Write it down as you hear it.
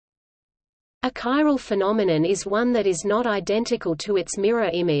A chiral phenomenon is one that is not identical to its mirror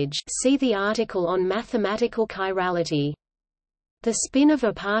image. See the article on mathematical chirality. The spin of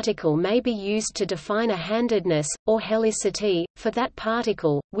a particle may be used to define a handedness, or helicity, for that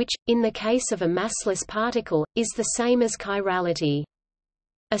particle, which, in the case of a massless particle, is the same as chirality.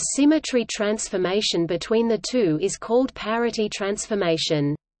 A symmetry transformation between the two is called parity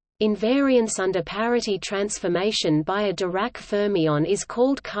transformation. Invariance under parity transformation by a Dirac fermion is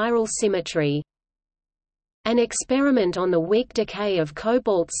called chiral symmetry. An experiment on the weak decay of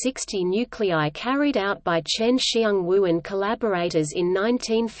cobalt-60 nuclei carried out by Chen-Xiang Wu and collaborators in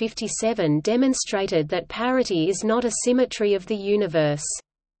 1957 demonstrated that parity is not a symmetry of the universe.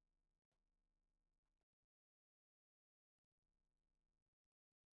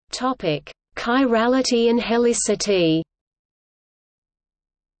 Chirality and helicity.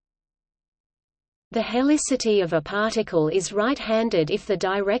 The helicity of a particle is right-handed if the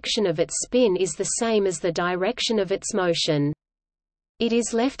direction of its spin is the same as the direction of its motion. It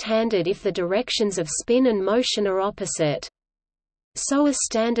is left-handed if the directions of spin and motion are opposite. So a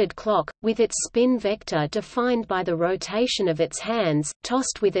standard clock, with its spin vector defined by the rotation of its hands,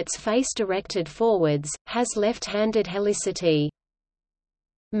 tossed with its face directed forwards, has left-handed helicity.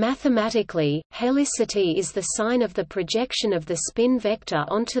 Mathematically, helicity is the sign of the projection of the spin vector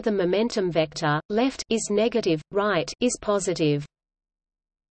onto the momentum vector. Left is negative, right is positive.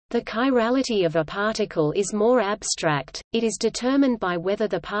 The chirality of a particle is more abstract. It is determined by whether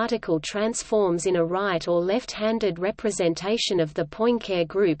the particle transforms in a right or left-handed representation of the Poincare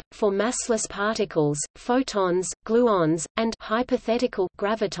group. For massless particles, photons, gluons, and hypothetical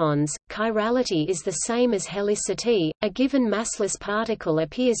gravitons, chirality is the same as helicity. A given massless particle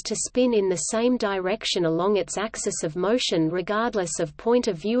appears to spin in the same direction along its axis of motion regardless of point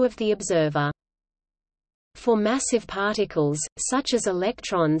of view of the observer. For massive particles, such as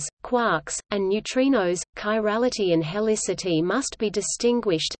electrons, quarks, and neutrinos, chirality and helicity must be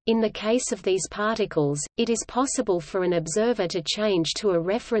distinguished. In the case of these particles, it is possible for an observer to change to a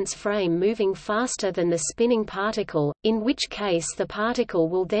reference frame moving faster than the spinning particle, in which case the particle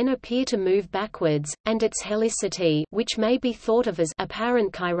will then appear to move backwards, and its helicity, which may be thought of as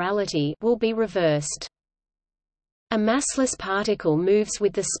apparent chirality, will be reversed. A massless particle moves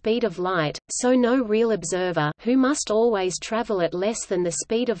with the speed of light, so no real observer, who must always travel at less than the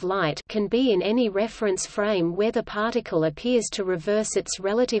speed of light, can be in any reference frame where the particle appears to reverse its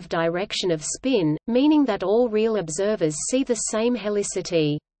relative direction of spin, meaning that all real observers see the same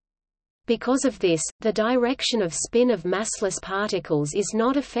helicity. Because of this, the direction of spin of massless particles is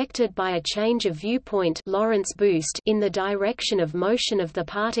not affected by a change of viewpoint Lorentz boost in the direction of motion of the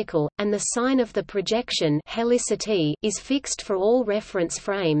particle, and the sign of the projection helicity is fixed for all reference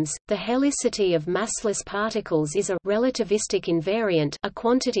frames. The helicity of massless particles is a relativistic invariant, a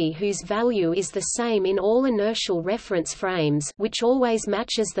quantity whose value is the same in all inertial reference frames, which always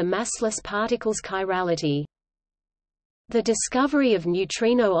matches the massless particle's chirality. The discovery of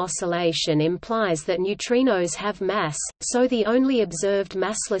neutrino oscillation implies that neutrinos have mass, so the only observed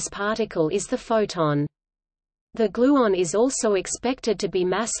massless particle is the photon. The gluon is also expected to be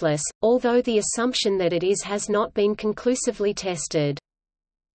massless, although the assumption that it is has not been conclusively tested.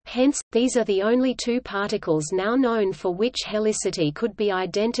 Hence, these are the only two particles now known for which helicity could be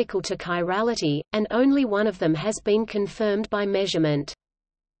identical to chirality, and only one of them has been confirmed by measurement.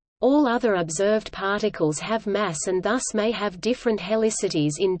 All other observed particles have mass and thus may have different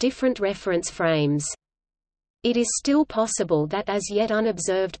helicities in different reference frames. It is still possible that as yet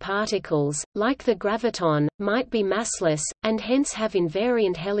unobserved particles, like the graviton, might be massless, and hence have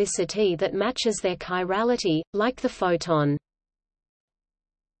invariant helicity that matches their chirality, like the photon.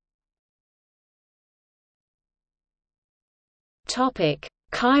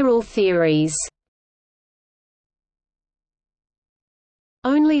 Chiral theories.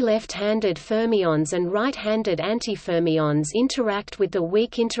 Only left-handed fermions and right-handed antifermions interact with the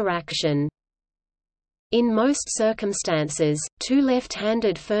weak interaction. In most circumstances, two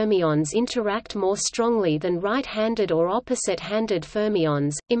left-handed fermions interact more strongly than right-handed or opposite-handed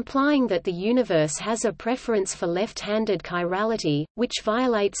fermions, implying that the universe has a preference for left-handed chirality, which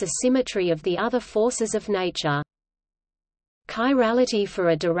violates a symmetry of the other forces of nature. Chirality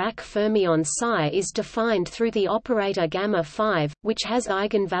for a Dirac fermion psi is defined through the operator gamma 5, which has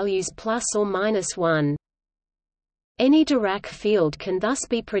eigenvalues plus or minus 1. Any Dirac field can thus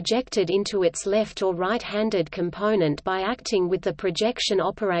be projected into its left or right-handed component by acting with the projection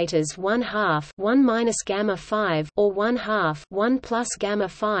operators 1/2 1 minus gamma 5 or 1/2 1 plus gamma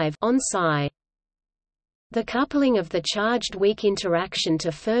 5 on psi. The coupling of the charged weak interaction to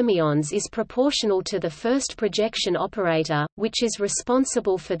fermions is proportional to the first projection operator, which is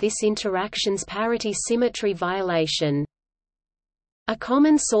responsible for this interaction's parity symmetry violation. A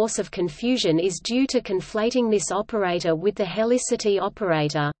common source of confusion is due to conflating this operator with the helicity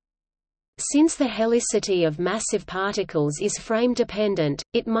operator. Since the helicity of massive particles is frame-dependent,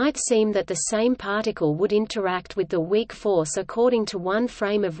 it might seem that the same particle would interact with the weak force according to one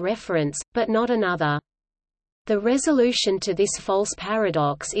frame of reference, but not another. The resolution to this false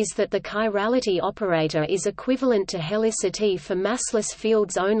paradox is that the chirality operator is equivalent to helicity for massless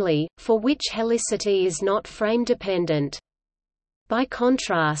fields only, for which helicity is not frame-dependent. By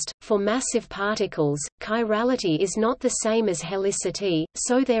contrast, for massive particles, chirality is not the same as helicity,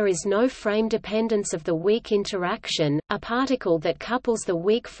 so there is no frame dependence of the weak interaction. A particle that couples the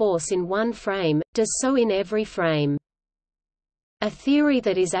weak force in one frame, does so in every frame. A theory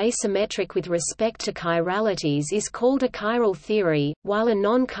that is asymmetric with respect to chiralities is called a chiral theory, while a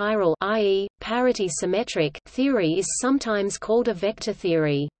non-chiral, i.e., parity symmetric, theory is sometimes called a vector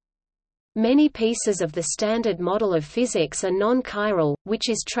theory. Many pieces of the Standard Model of Physics are non-chiral, which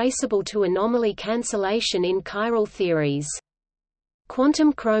is traceable to anomaly cancellation in chiral theories.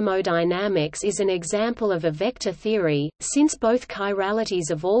 Quantum chromodynamics is an example of a vector theory, since both chiralities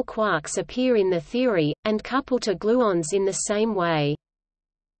of all quarks appear in the theory, and couple to gluons in the same way.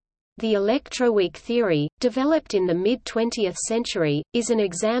 The electroweak theory, developed in the mid-20th century, is an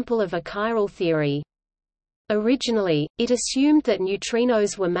example of a chiral theory. Originally, it assumed that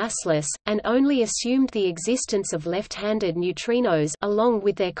neutrinos were massless, and only assumed the existence of left-handed neutrinos along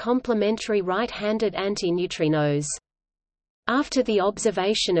with their complementary right-handed antineutrinos. After the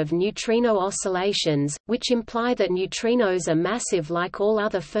observation of neutrino oscillations, which imply that neutrinos are massive like all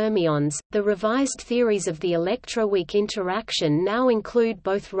other fermions, the revised theories of the electroweak interaction now include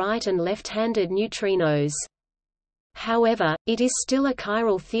both right and left-handed neutrinos. However, it is still a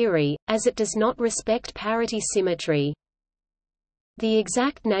chiral theory, as it does not respect parity symmetry. The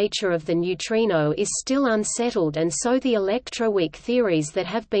exact nature of the neutrino is still unsettled, and so the electroweak theories that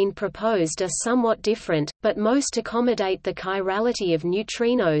have been proposed are somewhat different, but most accommodate the chirality of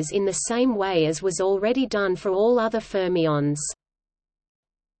neutrinos in the same way as was already done for all other fermions.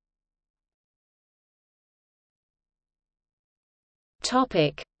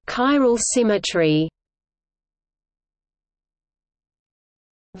 Chiral symmetry.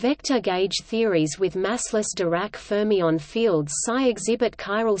 Vector gauge theories with massless Dirac fermion fields psi exhibit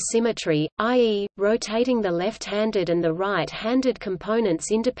chiral symmetry, i.e., rotating the left-handed and the right-handed components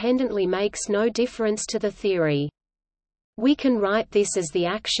independently makes no difference to the theory. We can write this as the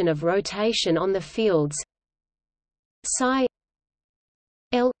action of rotation on the fields psi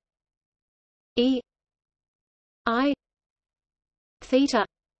L E I theta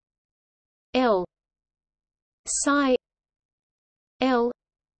L psi L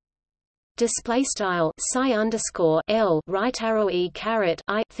display style psi underscore L right arrow E caret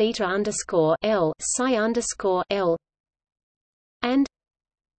I theta underscore L psi underscore L and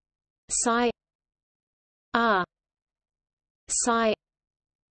psi R psi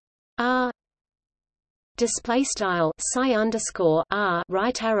R display style psi underscore R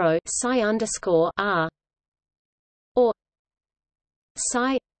right arrow psi underscore R or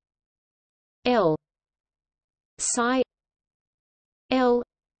psi L psi L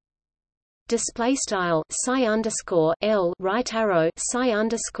display style psi underscore L right arrow psi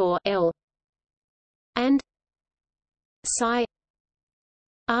underscore L and psi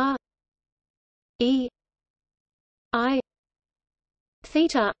R E I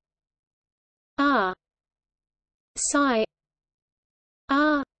theta R psi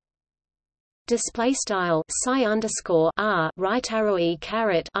R display style psi underscore R right arrow E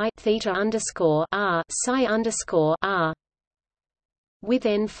caret I theta underscore R psi underscore R. With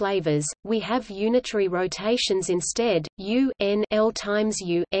n flavors, we have unitary rotations instead, u n L times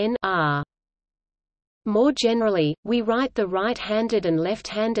u n R. More generally, we write the right-handed and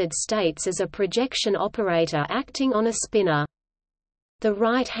left-handed states as a projection operator acting on a spinor. The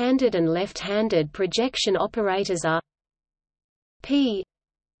right-handed and left-handed projection operators are p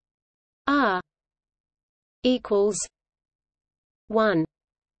r equals 1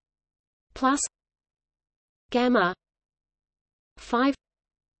 plus gamma 5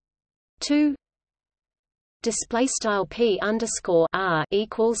 2 display style p underscore r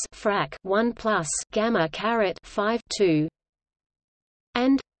equals frac 1 plus gamma caret 5 2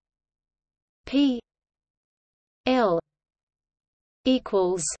 and p l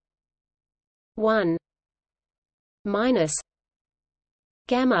equals 1 minus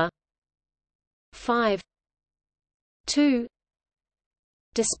gamma 5 2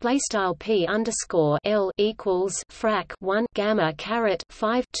 display style p underscore L equals frac 1 gamma caret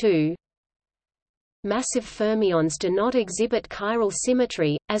 5 2. Massive fermions do not exhibit chiral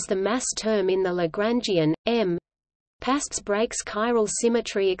symmetry, as the mass term in the Lagrangian m pastes breaks chiral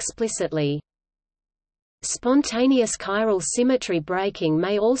symmetry explicitly. Spontaneous chiral symmetry breaking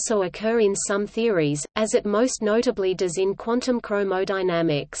may also occur in some theories, as it most notably does in quantum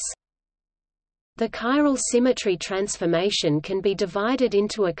chromodynamics. The chiral symmetry transformation can be divided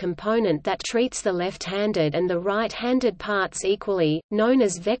into a component that treats the left-handed and the right-handed parts equally, known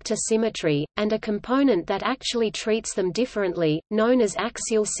as vector symmetry, and a component that actually treats them differently, known as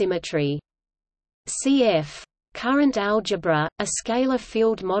axial symmetry. Cf. Current algebra, a scalar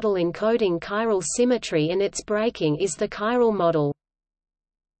field model encoding chiral symmetry and its breaking is the chiral model.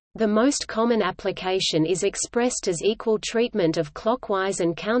 The most common application is expressed as equal treatment of clockwise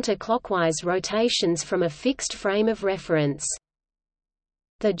and counterclockwise rotations from a fixed frame of reference.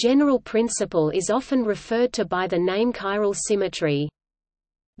 The general principle is often referred to by the name chiral symmetry.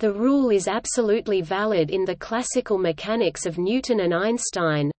 The rule is absolutely valid in the classical mechanics of Newton and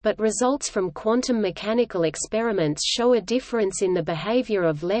Einstein, but results from quantum mechanical experiments show a difference in the behavior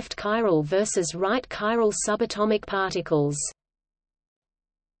of left chiral versus right chiral subatomic particles.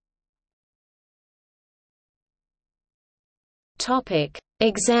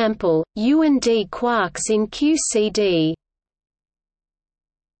 Example: U and D quarks in QCD.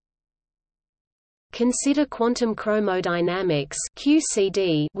 Consider quantum chromodynamics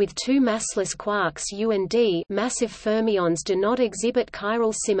 (QCD) with two massless quarks U and D. Massive fermions do not exhibit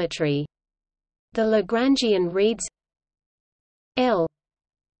chiral symmetry. The Lagrangian reads L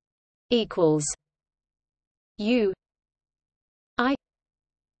equals U I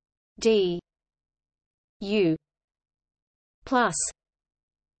D U plus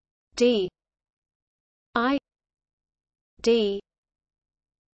D I D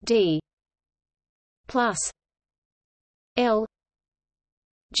D plus L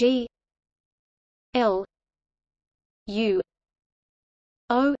G L U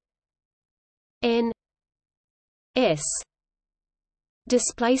O N S.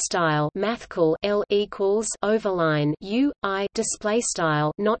 Display style mathcal L equals overline U I display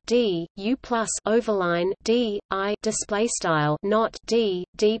style not D U plus overline D I display style not D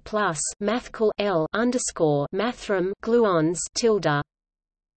D plus mathcal L underscore mathrm gluons tilde.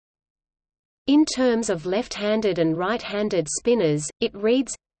 In terms of left-handed and right-handed spinors, it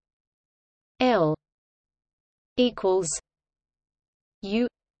reads L equals U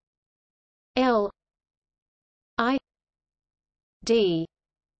L I D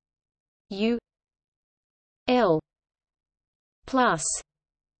U L plus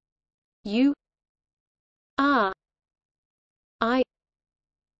U R I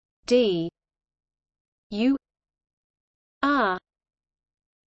D U R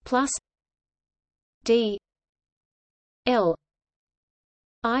plus D L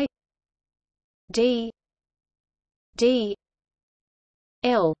I D D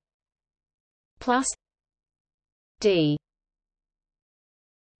L plus D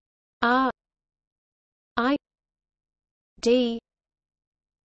R I D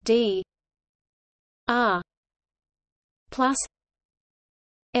D R plus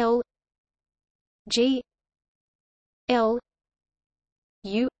L G L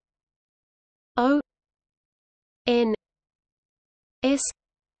U O N S.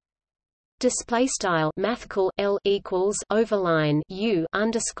 Display style mathcal L equals overline U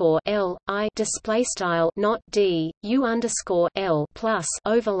underscore L I display style not D U underscore L plus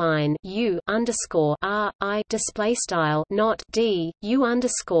overline U underscore R I display style not D U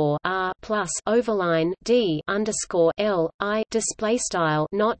underscore R plus overline D underscore L I display style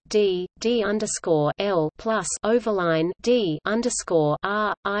not D D underscore L plus overline D underscore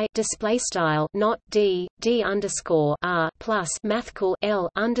R I display style not D D underscore R plus mathcal L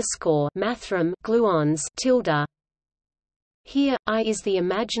underscore mathrm gluons tilde. Here I is the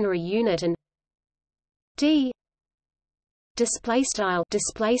imaginary unit and D display style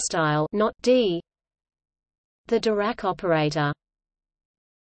not D the Dirac operator.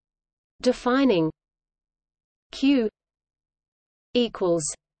 Defining Q equals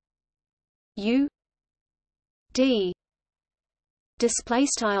U D display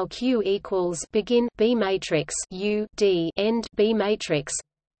style Q equals begin B matrix U D end B matrix.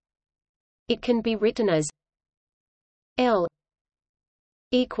 It can be written as L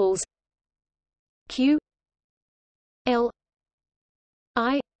equals Q L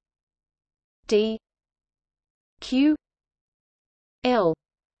I D Q L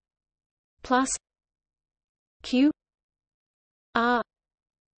plus Q R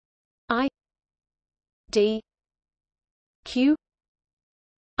I D Q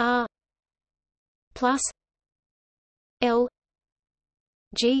R plus L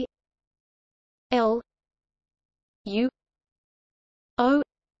G L U O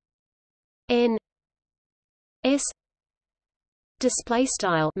N S. Display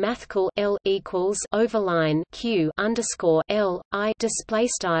style mathcal L equals overline Q underscore L I display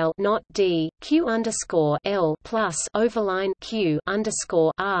style not D Q underscore L plus overline Q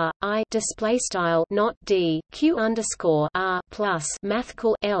underscore R I display style not D Q underscore R plus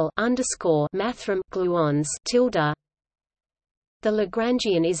mathcal L underscore mathrm gluons tilde. The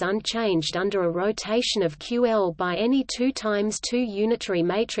Lagrangian is unchanged under a rotation of QL by any 2 times 2 unitary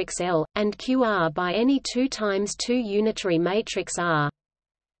matrix L, and QR by any 2 times 2 unitary matrix R.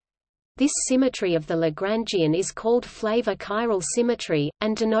 This symmetry of the Lagrangian is called Flavor-Chiral symmetry,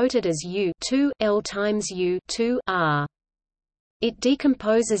 and denoted as U 2 L times U 2 R. It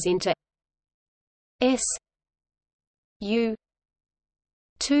decomposes into S U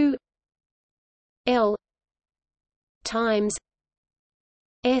 2 L times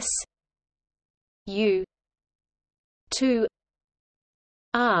S U 2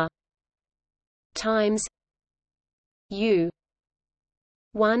 R times U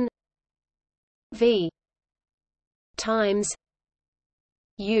 1 V times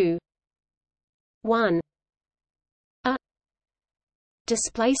U 1 A.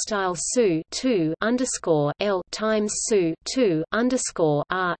 Display style SU 2 underscore L times SU 2 underscore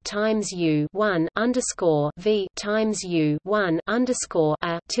R times U 1 underscore V times U 1 underscore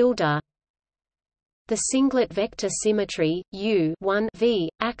A tilde. The singlet vector symmetry U 1 V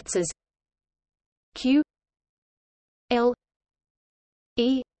acts as Q L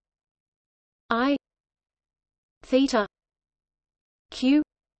E I theta Q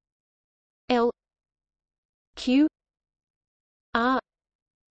L Q R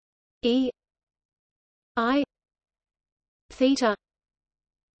E I theta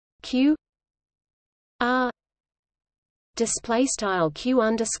Q R. Display style Q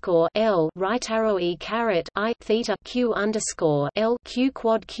underscore L right arrow E caret I theta Q underscore L Q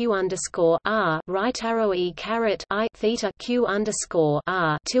quad Q underscore R right arrow E caret I theta Q underscore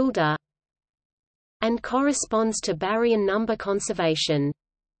R tilde, and corresponds to baryon number conservation.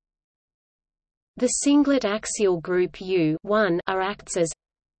 The singlet axial group U 1 acts as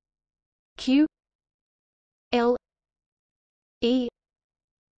Q L E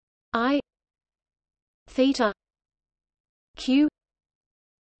I theta Q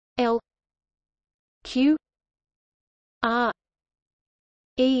L Q R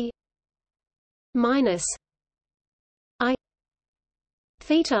E minus I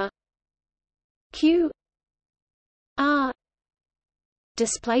theta Q R.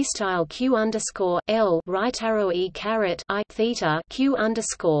 Display style Q underscore L right arrow E caret I theta Q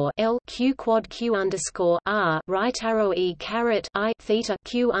underscore L Q quad Q underscore R right arrow E caret I theta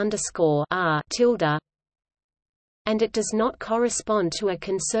Q underscore R tilde, and it does not correspond to a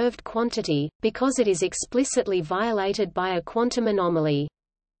conserved quantity, because it is explicitly violated by a quantum anomaly.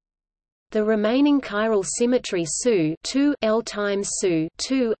 The remaining chiral symmetry SU 2 L times SU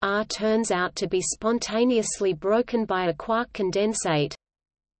 2 R turns out to be spontaneously broken by a quark condensate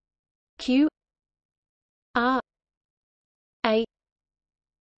Q R A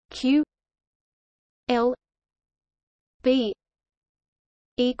Q L B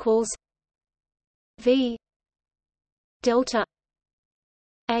equals V delta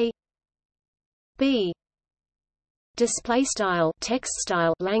A B. Display style text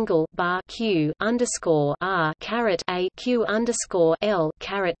style Langle bar Q underscore R caret A Q underscore L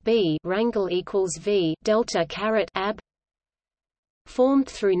caret B rangle equals V delta caret AB, formed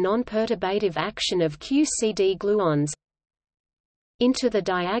through non-perturbative action of QCD gluons into the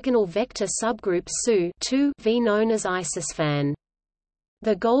diagonal vector subgroup SU 2 V known as isosphan.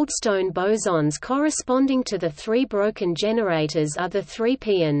 The Goldstone bosons corresponding to the 3 broken generators are the 3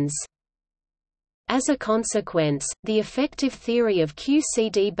 pions. As a consequence, the effective theory of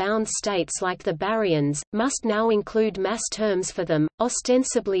QCD-bound states like the baryons, must now include mass terms for them,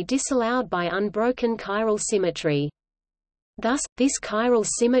 ostensibly disallowed by unbroken chiral symmetry. Thus, this chiral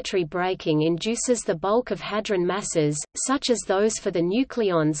symmetry breaking induces the bulk of hadron masses, such as those for the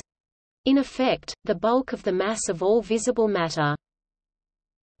nucleons—in effect, the bulk of the mass of all visible matter.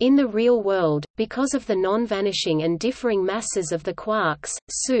 In the real world, because of the non-vanishing and differing masses of the quarks,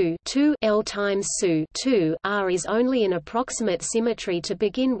 SU 2 L times SU 2 R is only an approximate symmetry to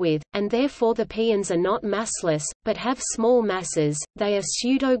begin with, and therefore the pions are not massless, but have small masses. They are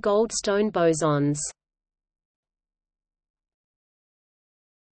pseudo-Goldstone bosons.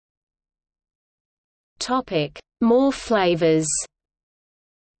 Topic: More flavors.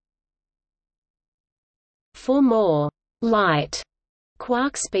 For more light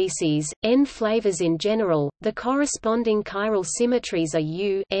quark species, n flavors in general. The corresponding chiral symmetries are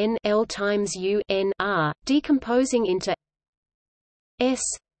U n L times U n R, decomposing into S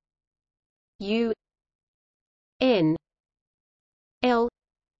U n L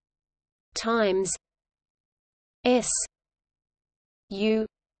times S U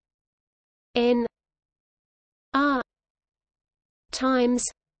n R times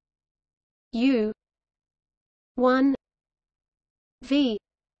U 1 V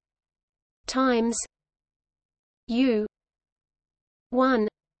times U 1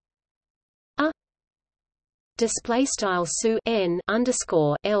 A. Display style SU n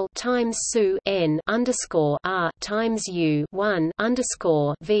underscore L times SU n underscore R times U 1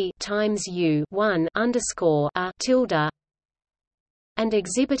 underscore V times U 1 underscore A tilde, and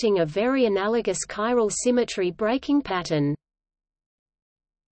exhibiting a very analogous chiral symmetry breaking pattern.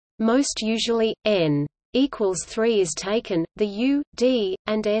 Most usually, n equals 3 is taken, the U, D,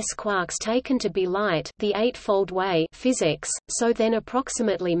 and S quarks taken to be light, the eightfold way physics, so then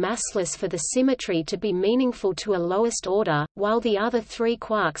approximately massless for the symmetry to be meaningful to a lowest order, while the other three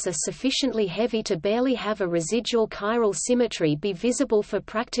quarks are sufficiently heavy to barely have a residual chiral symmetry be visible for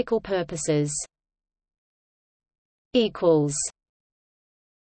practical purposes.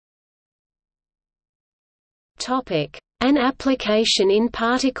 An application in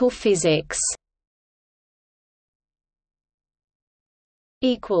particle physics.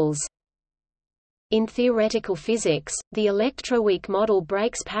 In theoretical physics, the electroweak model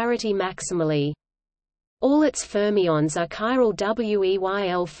breaks parity maximally. All its fermions are chiral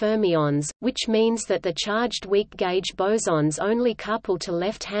Weyl fermions, which means that the charged weak gauge bosons only couple to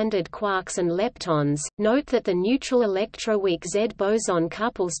left-handed quarks and leptons. Note that the neutral electroweak Z boson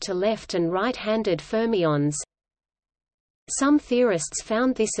couples to left and right-handed fermions. Some theorists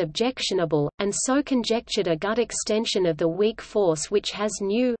found this objectionable, and so conjectured a gut extension of the weak force which has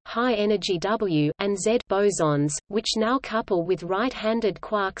nu, high-energy W and Z bosons, which now couple with right-handed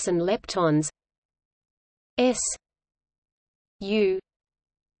quarks and leptons. S U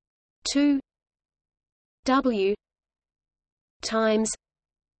 2 W times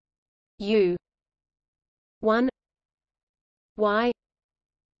U 1 Y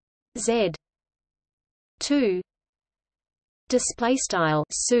Z 2 display style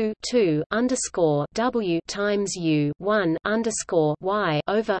SU 2 underscore W times U 1 underscore Y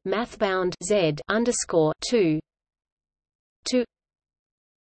over mathbound Z underscore 2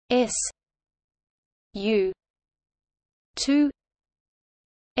 S U 2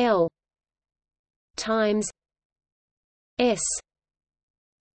 L times S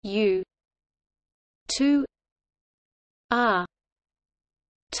U 2 R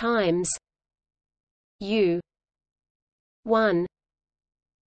times U 1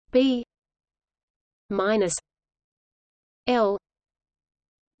 B minus L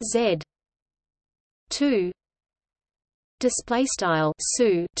Z 2 display style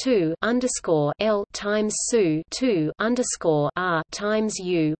SU 2 underscore L times SU 2 underscore R times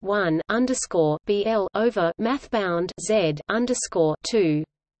U 1 underscore BL over mathbound Z underscore 2.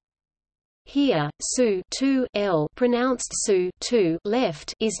 Here, SU 2 L pronounced SU 2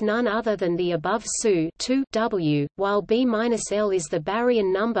 left is none other than the above SU 2 W, while B minus L is the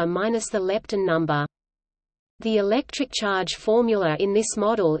baryon number minus the lepton number. The electric charge formula in this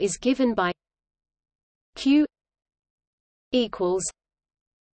model is given by Q equals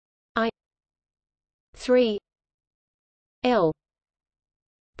I 3 L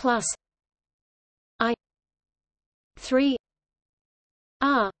plus I 3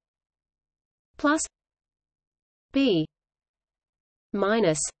 R plus B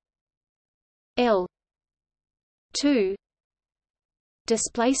minus L 2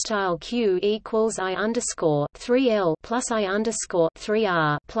 display style Q equals I underscore 3 L plus I underscore 3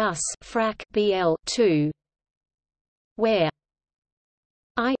 R plus frac BL 2, where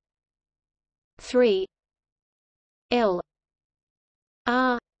I 3 L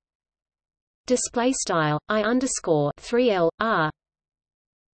R display style I underscore 3 L R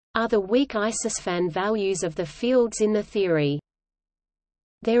are the weak isospin values of the fields in the theory.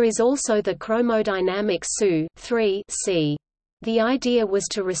 There is also the chromodynamic SU 3 C. The idea was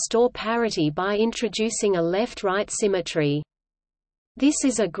to restore parity by introducing a left-right symmetry. This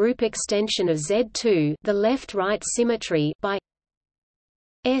is a group extension of Z2, the left-right symmetry, by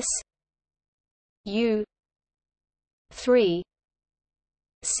S U 3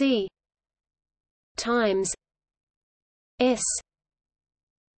 C times S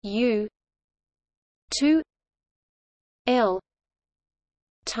U 2 L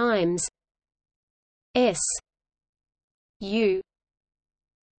times S U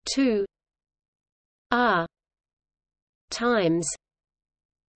 2 R times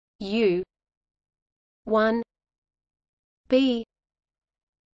U 1 B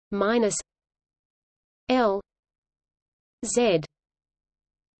minus L Z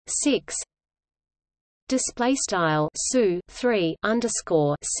 6 display style SU 3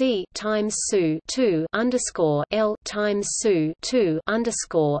 underscore C times SU 2 underscore L times SU 2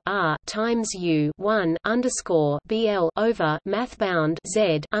 underscore R times U 1 underscore BL over math bound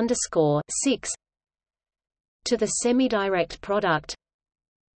Z underscore 6 to the semidirect product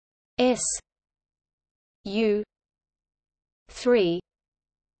S U 3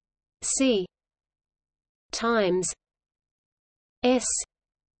 C times S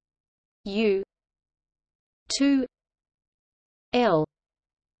U 2 L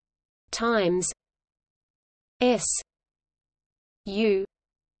times S U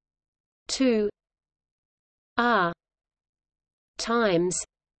 2 R times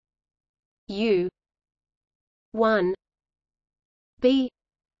U 1 B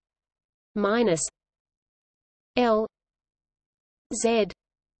minus L Z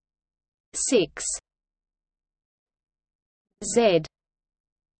 6 Z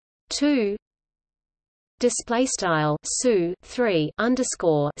 2 display style SU 3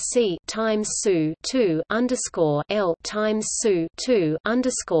 underscore C times SU 2 underscore L times SU 2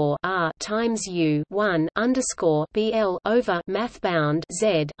 underscore R times U 1 underscore BL over math bound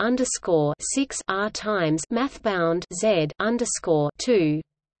Z underscore 6 R times math bound Z underscore 2.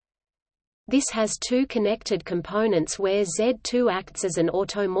 This has two connected components where Z2 acts as an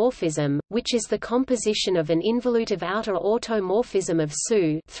automorphism, which is the composition of an involutive outer automorphism of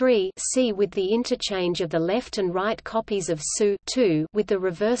SU C with the interchange of the left and right copies of SU with the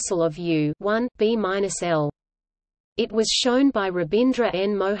reversal of U B-L. It was shown by Rabindra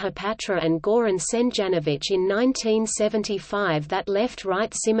N. Mohapatra and Goran Senjanovic in 1975 that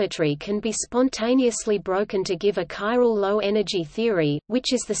left-right symmetry can be spontaneously broken to give a chiral low-energy theory,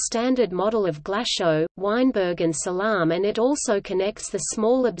 which is the standard model of Glashow, Weinberg and Salam, and it also connects the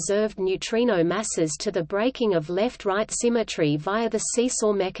small observed neutrino masses to the breaking of left-right symmetry via the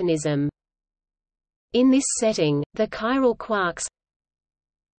seesaw mechanism. In this setting, the chiral quarks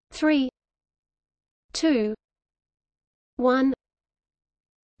 3 2 1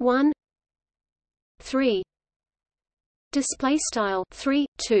 1 3 display style 3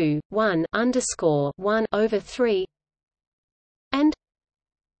 2 1 underscore 1 over 3 and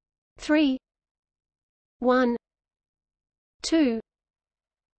 3 1 2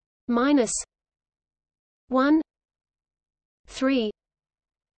 minus 1 3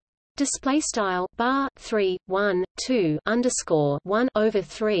 display style bar 3 1 2 underscore 1 over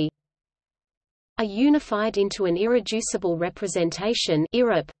 3 are unified into an irreducible representation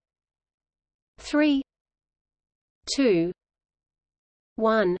IRREP 3 2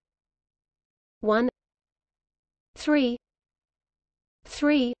 1 1 3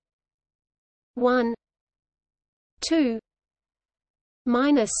 3 1 2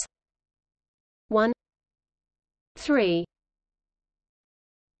 minus 1 3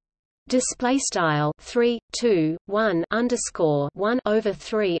 display style 3 2 1 underscore 1 over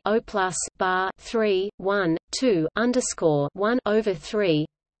 3 O plus bar 3 1 2 underscore 1 over 3.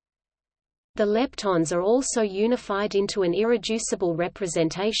 The leptons are also unified into an irreducible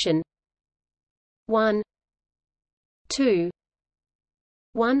representation 1 2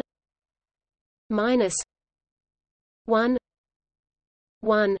 1 minus 1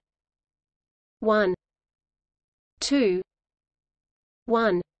 1 1 2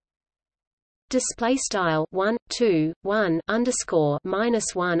 1 display style 1 2 1 underscore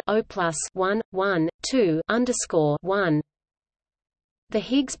minus 1 O plus 1 1 2 underscore 1. The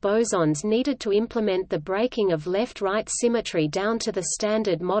Higgs bosons needed to implement the breaking of left-right symmetry down to the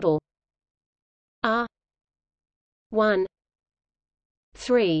standard model are 1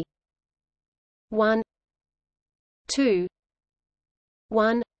 3 1 2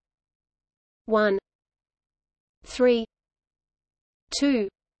 1 1 3 2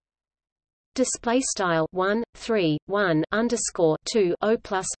 display style 1 3 1 underscore 2 O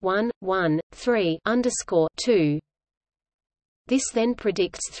plus 1 1 3 underscore 2. This then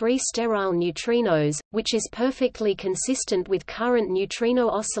predicts three sterile neutrinos, which is perfectly consistent with current neutrino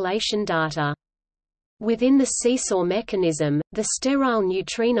oscillation data. Within the seesaw mechanism, the sterile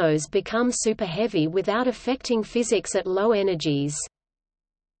neutrinos become superheavy without affecting physics at low energies.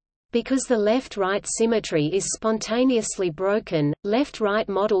 Because the left-right symmetry is spontaneously broken, left-right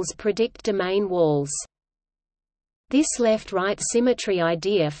models predict domain walls. This left-right symmetry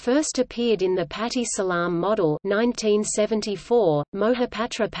idea first appeared in the Patti-Salam model 1974,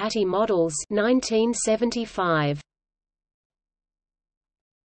 Mohapatra-Patti models 1975.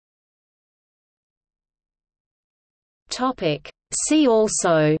 Topic. See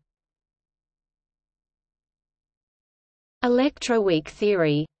also Electroweak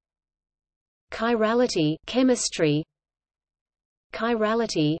theory, chirality, chemistry,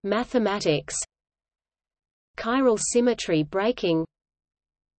 chirality, mathematics, chiral symmetry breaking,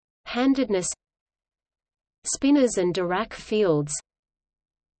 handedness, spinors and Dirac fields,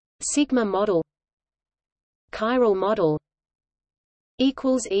 sigma model, chiral model.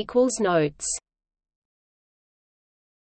 Notes